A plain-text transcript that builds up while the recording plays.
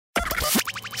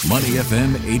Money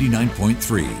FM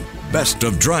 89.3. Best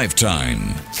of drive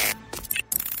time.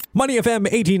 Money FM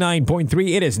 89.3.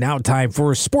 It is now time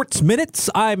for Sports Minutes.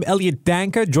 I'm Elliot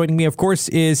Danker. Joining me, of course,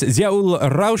 is Ziaul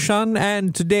Raushan.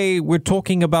 And today we're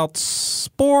talking about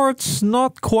sports.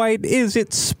 Not quite. Is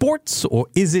it sports or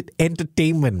is it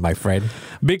entertainment, my friend?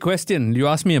 Big question. You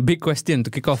asked me a big question to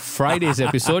kick off Friday's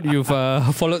episode. You've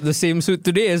followed the same suit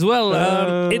today as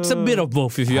well. It's a bit of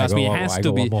both, if you ask me. It has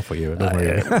to be. One more for you. Don't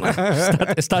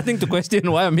worry. Starting to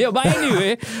question why I'm here. But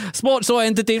anyway, sports or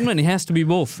entertainment, it has to be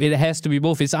both. It has to be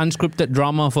both. It's unscripted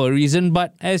drama for a reason,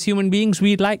 but as human beings,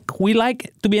 we like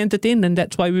to be entertained, and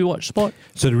that's why we watch sport.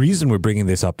 So the reason we're bringing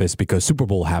this up is because Super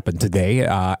Bowl happened today,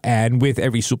 and with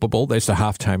every Super Bowl, there's a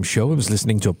halftime show. I was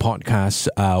listening to a podcast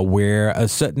where a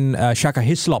certain Shaka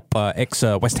Hislop,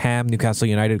 ex-West Ham, Newcastle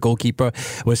United goalkeeper,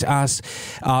 was asked,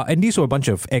 and these were a bunch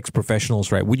of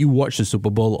ex-professionals, right? Would you watch the Super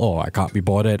Bowl? Oh, I can't be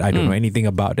bothered. I don't know anything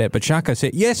about that. But Shaka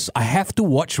said, yes, I have to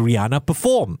watch Rihanna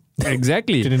perform.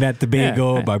 Exactly. Trinidad,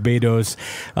 Tobago, Barbados.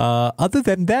 Other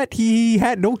than that, he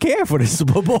had no care for the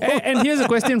Super Bowl. And here's a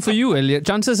question for you, Elliot.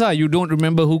 Chances are you don't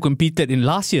remember who competed in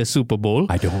last year's Super Bowl.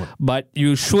 I don't. But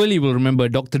you surely will remember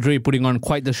Dr. Dre putting on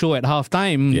quite the show at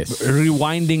halftime,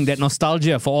 rewinding that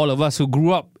nostalgia for all of us who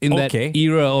grew up in that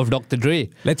era of Dr.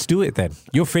 Dre. Let's do it then.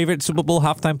 Your favorite Super Bowl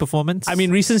halftime performance? I mean,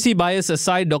 recency bias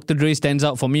aside, Dr. Dre stands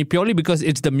out for me purely because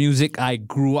it's the music I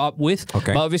grew up with.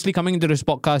 Okay. But obviously, coming into this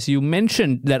podcast, you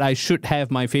mentioned that I should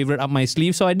have my favorite up my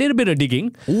sleeve. So I did a bit of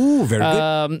digging. Ooh, very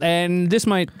good. And this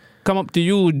might come up to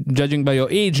you, judging by your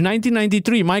age.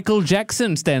 1993, Michael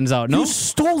Jackson stands out, no? You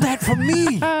stole that from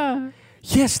me.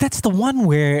 Yes, that's the one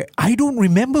where I don't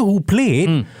remember who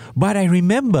played, but I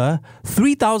remember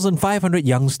 3,500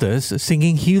 youngsters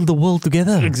singing Heal the World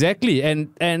Together. Exactly.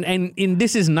 And in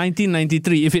this is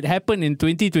 1993. If it happened in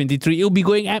 2023, it'll be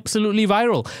going absolutely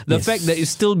viral. The fact that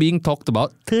it's still being talked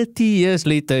about 30 years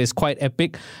later is quite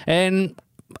epic. And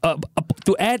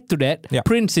to add to that,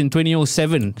 Prince in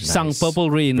 2007 sung Purple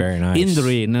Rain in the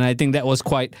rain, and I think that was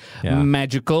quite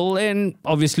magical. And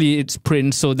obviously it's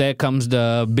Prince, so there comes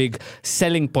the big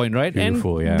selling point, right?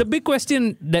 Beautiful, and the big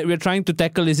question that we're trying to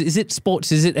tackle is it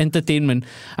sports, is it entertainment?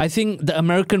 I think the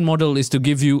American model is to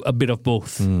give you a bit of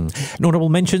both. Notable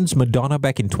mentions, Madonna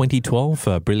back in 2012,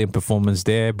 a brilliant performance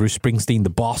there. Bruce Springsteen, The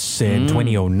Boss in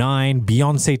 2009,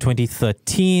 Beyonce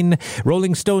 2013,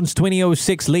 Rolling Stones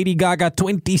 2006, Lady Gaga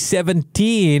 2017.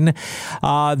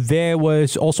 There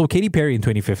was also Katy Perry in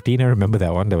 2015. I remember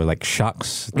that one. There were like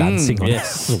sharks dancing on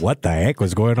what the heck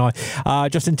was going on?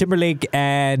 Justin Timberlake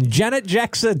and Janet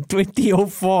Jackson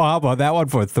 2004. How about that one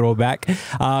for a throwback?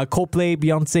 Coldplay,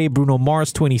 Beyonce, Bruno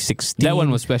Mars 2016. That one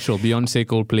was special. Beyonce,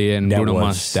 Coldplay and Bruno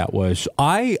Mars. That was.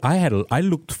 I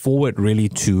looked forward really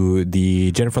to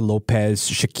the Jennifer Lopez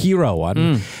Shakira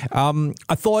one.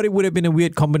 I thought it would have been a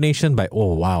weird combination, but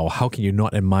oh wow, how can you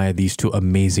not admire these two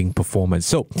amazing performance?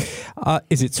 So,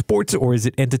 is it sports or is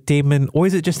it entertainment or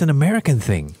is it just an American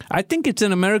thing? I think it's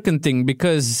an American thing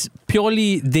because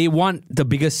purely they want the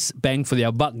biggest bang for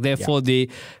their buck. Therefore, they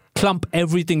clump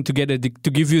everything together to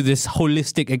give you this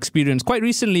holistic experience. Quite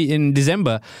recently in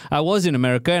December, I was in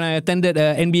America and I attended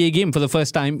an NBA game for the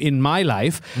first time in my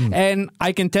life. And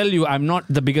I can tell you, I'm not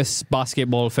the biggest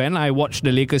basketball fan. I watched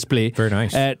the Lakers play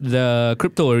at the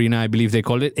Crypto Arena, I believe they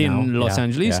call it, in Los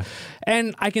Angeles.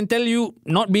 And I can tell you,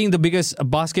 not being the biggest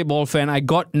basketball fan, I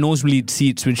got nosebleed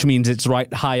seats, which means it's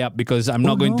right high up because I'm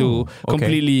not going to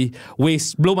completely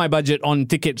blow my budget on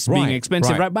tickets being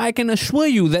expensive, right? But I can assure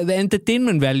you that the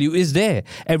entertainment value is there.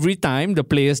 Every time the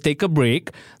players take a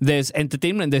break, there's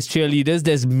entertainment, there's cheerleaders,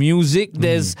 there's music,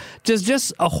 there's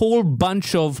just a whole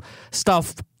bunch of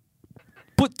stuff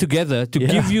put together to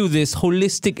give you this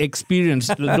holistic experience.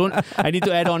 I need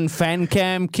to add on fan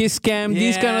cam, kiss cam,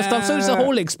 these kind of stuff. So it's a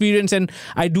whole experience, and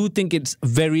I do think it's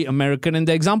very American. And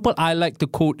the example I like to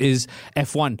quote is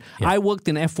F1. I worked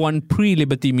in F1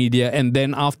 pre-Liberty Media, and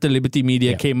then after Liberty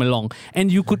Media came along,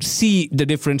 and you could see the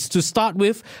difference. To start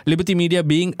with, Liberty Media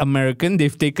being American,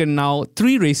 they've taken now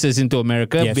 3 races into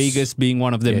America, Vegas being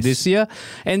one of them this year,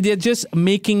 and they're just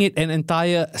making it an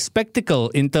entire spectacle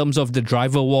in terms of the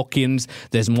driver walk-ins.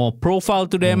 There's more profile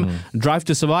to them. Drive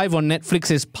to Survive on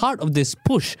Netflix is part of this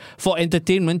push for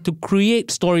entertainment to create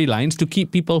storylines to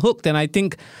keep people hooked. And I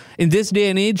think in this day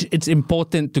and age, it's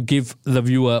important to give the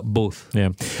viewer both. Yeah.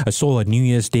 I saw a New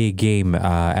Year's Day game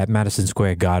at Madison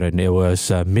Square Garden. It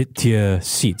was mid-tier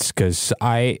seats because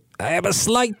I am a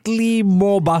slightly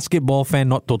more basketball fan,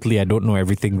 not totally, I don't know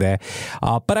everything there.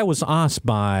 But I was asked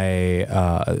by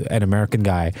an American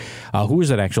guy who is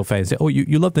an actual fan. He said, oh,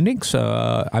 you love the Knicks?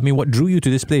 I mean, what drew you to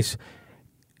this place?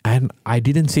 And I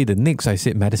didn't say the Knicks, I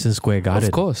said Madison Square Garden.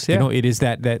 Of course, yeah. You know, it is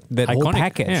that whole Iconic,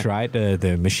 package, yeah. right?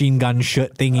 The machine gun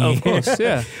shirt thingy. Of course,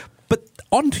 yeah. But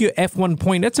on to your F1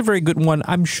 point, that's a very good one.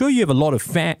 I'm sure you have a lot of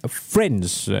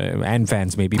friends, and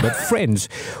fans maybe, but friends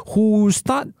who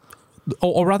start,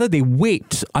 or rather they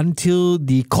wait until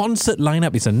the concert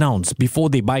lineup is announced before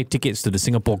they buy tickets to the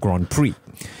Singapore Grand Prix.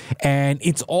 And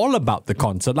it's all about the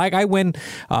concert. Like I went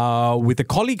with a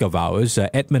colleague of ours,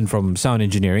 Edmund from Sound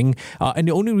Engineering, and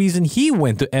the only reason he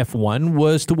went to F1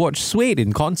 was to watch Suede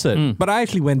in concert. But I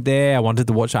actually went there. I wanted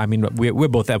to watch. I mean, we're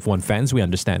both F1 fans. We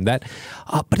understand that.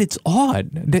 But it's odd.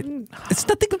 It's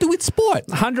nothing to do with sport.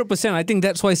 100%. I think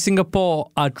that's why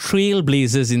Singapore are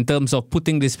trailblazers in terms of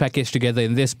putting this package together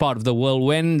in this part of the world.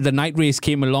 When the night race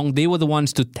came along, they were the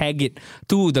ones to tag it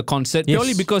to the concert, Yes.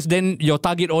 purely because then your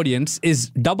target audience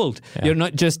is doubled. Yeah. You're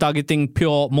not just targeting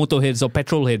pure motorheads or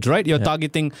petrol heads, right? You're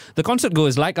targeting the concert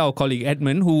goers like our colleague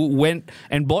Edmund, who went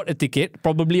and bought a ticket,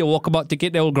 probably a walkabout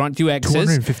ticket that will grant you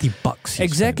access. $250.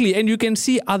 Exactly. And you can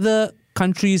see other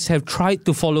countries have tried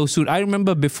to follow suit. I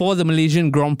remember before the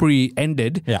Malaysian Grand Prix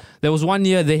ended, there was one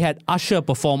year they had Usher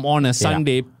perform on a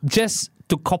Sunday just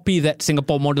to copy that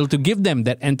Singapore model, to give them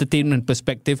that entertainment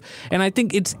perspective. And I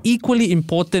think it's equally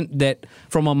important that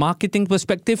from a marketing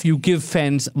perspective, you give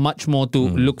fans much more to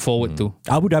look forward to.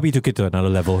 Abu Dhabi took it to another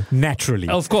level, naturally.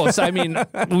 Of course. I mean,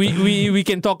 we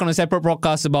can talk on a separate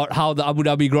broadcast about how the Abu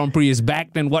Dhabi Grand Prix is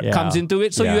backed and what comes into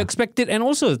it. So you expect it. And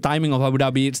also the timing of Abu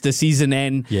Dhabi, it's the season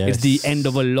end. Yes. It's the end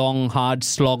of a long, hard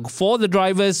slog for the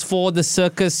drivers, for the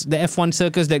circus, the F1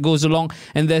 circus that goes along.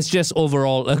 And there's just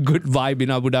overall a good vibe in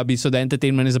Abu Dhabi. So the entertainment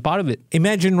is a part of it.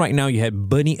 Imagine right now you had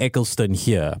Bernie Ecclestone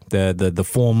here, the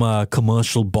former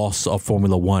commercial boss of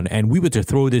Formula One, and we were to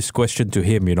throw this question to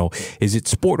him, is it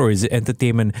sport or is it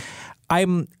entertainment?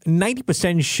 I'm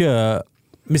 90% sure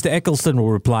Mr. Ecclestone will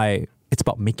reply, it's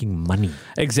about making money.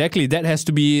 Exactly. That has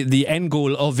to be the end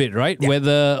goal of it, right? Yeah.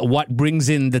 Whether what brings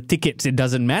in the tickets, it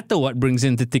doesn't matter what brings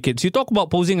in the tickets. You talk about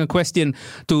posing a question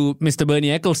to Mr.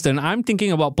 Bernie Ecclestone. I'm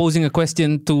thinking about posing a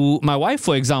question to my wife,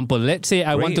 for example. Let's say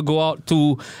I want to go out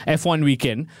to F1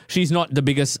 weekend. She's not the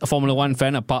biggest Formula One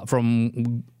fan apart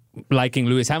from liking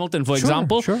Lewis Hamilton, for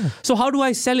example. Sure. So how do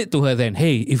I sell it to her then?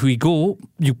 Hey, if we go,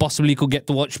 you possibly could get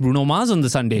to watch Bruno Mars on the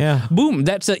Sunday. Yeah. Boom,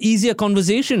 that's an easier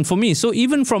conversation for me. So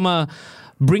even from a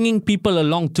bringing people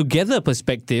along together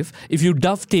perspective, if you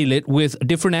dovetail it with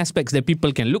different aspects that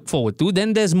people can look forward to,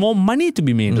 then there's more money to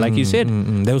be made, like you said.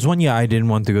 There was one year I didn't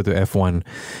want to go to F1.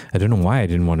 I don't know why I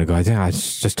didn't want to go. I think I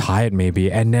was just tired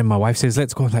maybe. And then my wife says,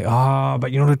 let's go. I'm like,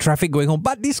 but the traffic going home.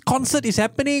 But this concert is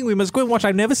happening. We must go and watch.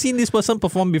 I've never seen this person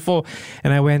perform before.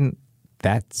 And I went,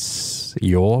 that's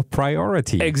your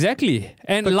priority. Exactly.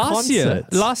 And The last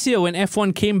year when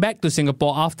F1 came back to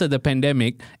Singapore after the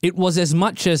pandemic, it was as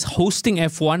much as hosting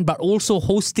F1 but also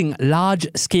hosting large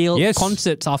scale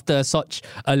concerts after such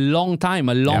a long time,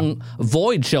 a long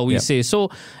void, shall we say. So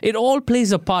it all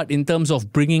plays a part in terms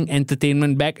of bringing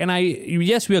entertainment back. And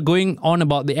we are going on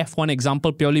about the F1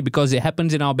 example purely because it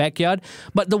happens in our backyard,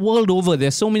 but the world over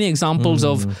there's so many examples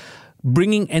of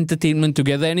bringing entertainment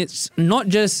together, and it's not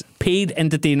just paid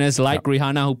entertainers like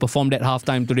Rihanna who performed at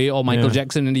halftime today or Michael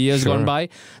Jackson in the years gone by.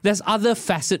 There's other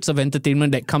facets of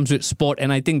entertainment that comes with sport,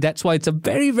 and I think that's why it's a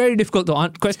very, very difficult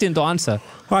question to answer.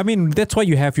 Well, I mean, that's why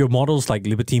you have your models like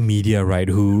Liberty Media, right,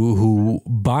 who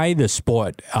buy the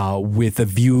sport with a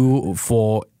view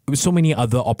for so many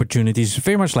other opportunities,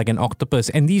 very much like an octopus.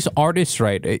 And these artists,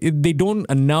 right, they don't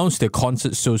announce their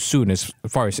concerts so soon as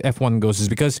far as F1 goes, is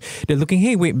because they're looking,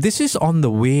 hey, wait, this is on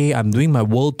the way. I'm doing my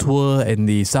world tour in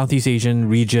the Southeast Asian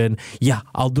region. Yeah,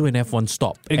 I'll do an F1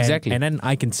 stop. Exactly. And then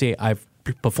I can say I've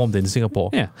performed in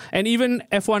Singapore. Yeah. And even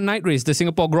F1 Night Race, the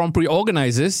Singapore Grand Prix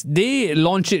organizers, they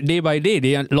launch it day by day.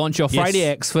 They launch your Friday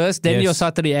X first, then your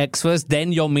Saturday X first,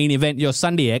 then your main event, your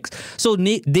Sunday X. So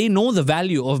they know the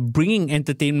value of bringing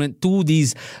entertainment to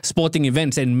these sporting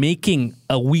events and making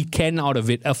a weekend out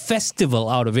of it, a festival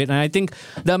out of it. And I think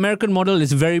the American model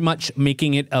is very much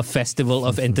making it a festival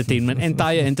of entertainment,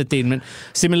 entire entertainment.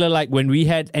 Similar like when we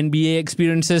had NBA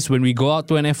experiences, when we go out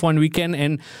to an F1 weekend.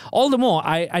 And all the more,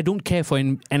 I don't care for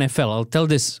NFL. I'll tell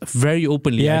this very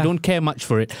openly. I don't care much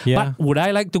for it. But would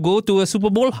I like to go to a Super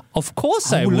Bowl? Of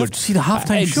course I would. love to see the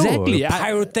halftime show. Exactly. The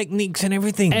pyrotechnics and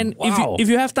everything. And if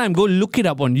you have time, go look it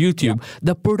up on YouTube.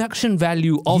 The production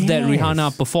value of that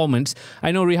Rihanna performance.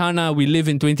 I know Rihanna, we live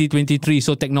in 2023,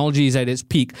 so technology is at its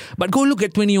peak. But go look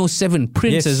at 2007,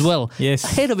 Prince as well. Yes.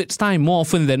 Ahead of its time more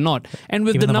often than not. And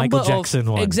with Even the the number Michael Jackson of...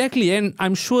 one. Exactly. And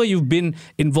I'm sure you've been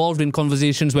involved in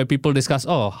conversations where people discuss,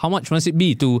 how much must it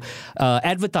be to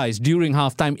advertised during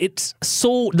halftime. It's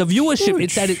so the viewership, Huge.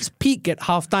 it's at its peak at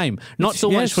halftime. Not so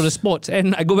much Yes. for the sports.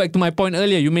 And I go back to my point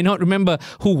earlier. You may not remember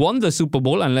who won the Super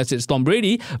Bowl unless it's Tom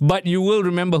Brady, but you will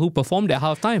remember who performed at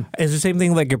halftime. It's the same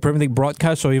thing like a Premier League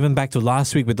broadcast, or even back to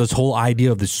last week with this whole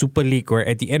idea of the Super League, where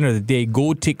at the end of the day,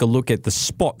 go take a look at the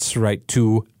spots, right,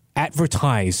 to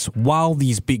advertise while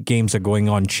these big games are going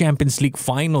on. Champions League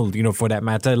final, for that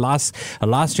matter. Last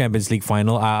Champions League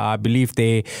final, I believe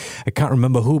I can't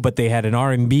remember who, but they had an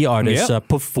R&B artist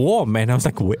perform, and I was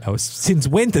like, since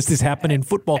when does this happen in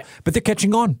football? But they're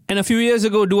catching on. And a few years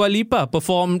ago, Dua Lipa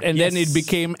performed, and then Yes. it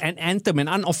became an anthem, an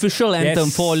unofficial anthem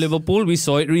Yes. for Liverpool. We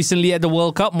saw it recently at the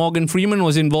World Cup. Morgan Freeman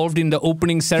was involved in the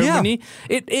opening ceremony.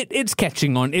 It's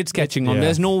catching on. It's catching on. Yeah.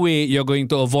 There's no way you're going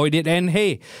to avoid it. And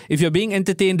hey, if you're being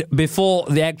entertained before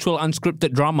the actual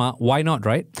unscripted drama, why not,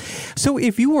 right? So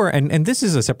if you were, and this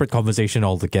is a separate conversation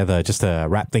altogether, just to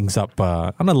wrap things up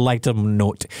on a lighter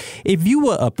note, if you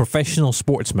were a professional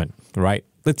sportsman, right?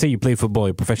 Let's say you play football,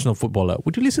 you're a professional footballer.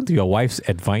 Would you listen to your wife's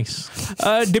advice?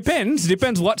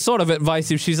 Depends what sort of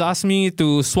advice. If she's asked me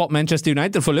to swap Manchester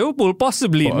United for Liverpool,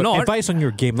 possibly not. Advice on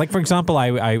your game. Like, for example,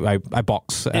 I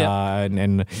box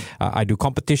and I do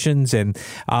competitions. And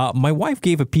my wife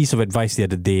gave a piece of advice the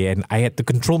other day, and I had to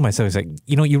control myself. It's like,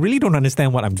 you really don't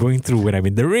understand what I'm going through when I'm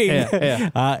in the ring.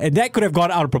 And that could have gone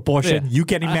out of proportion. You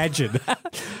can imagine.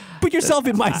 Put yourself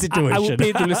in my situation. I would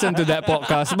pay to listen to that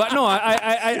podcast. But no,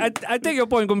 I take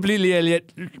your point completely,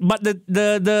 Elliot. But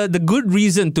the good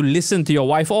reason to listen to your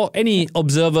wife or any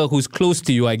observer who's close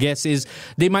to you, I guess, is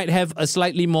they might have a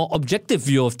slightly more objective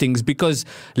view of things. Because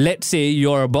let's say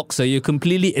you're a boxer, you're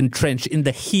completely entrenched in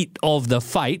the heat of the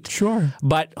fight. Sure.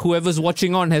 But whoever's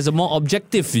watching on has a more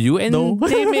objective view, and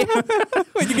they may.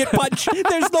 When you get punched,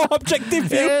 there's no objective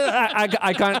view.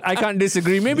 I can't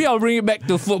disagree. Maybe I'll bring it back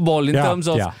to football in terms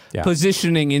of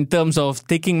positioning, in terms of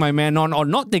taking my man on or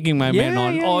not taking my man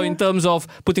on, or in terms of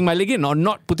putting my leg in or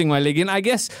not putting my leg in. I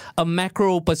guess a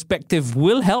macro perspective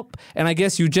will help, and I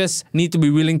guess you just need to be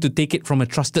willing to take it from a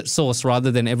trusted source rather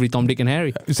than every Tom, Dick and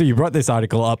Harry. So you brought this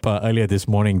article up earlier this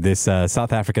morning, this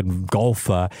South African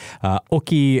golfer,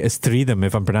 Oki Stridham,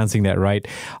 if I'm pronouncing that right,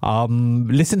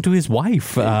 listened to his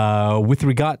wife with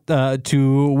regard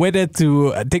to whether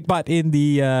to take part in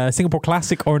the Singapore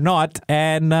Classic or not.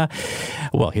 And,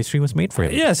 history was made for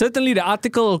him. Yeah, certainly the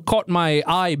article caught my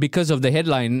eye because of the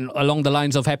headline along the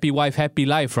lines of happy wife, happy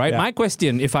life, right? Yeah. My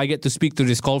question, if I get to speak to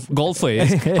this golfer,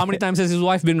 is how many times has his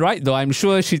wife been right, though? I'm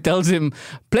sure she tells him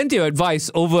plenty of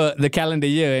advice over the calendar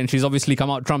year, and she's obviously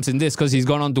come out trumps in this because he's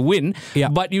gone on to win. Yeah.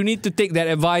 But you need to take that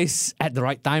advice at the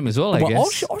right time as well, I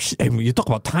guess. You talk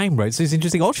about time, right? So it's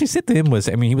interesting. All she said to him was,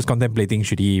 he was contemplating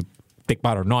should he take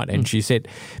part or not, and she said,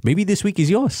 maybe this week is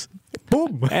yours.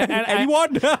 Boom. And he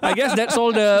won. I guess that's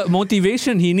all the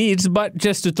motivation he needs. But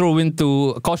just to throw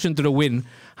into caution to the wind,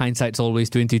 hindsight's always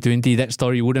 20/20. That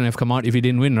story wouldn't have come out if he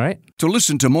didn't win, right? To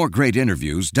listen to more great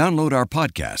interviews, download our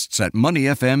podcasts at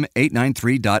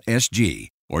moneyfm893.sg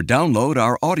or download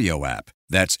our audio app.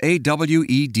 That's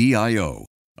AWEDIO.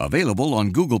 Available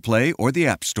on Google Play or the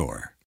App Store.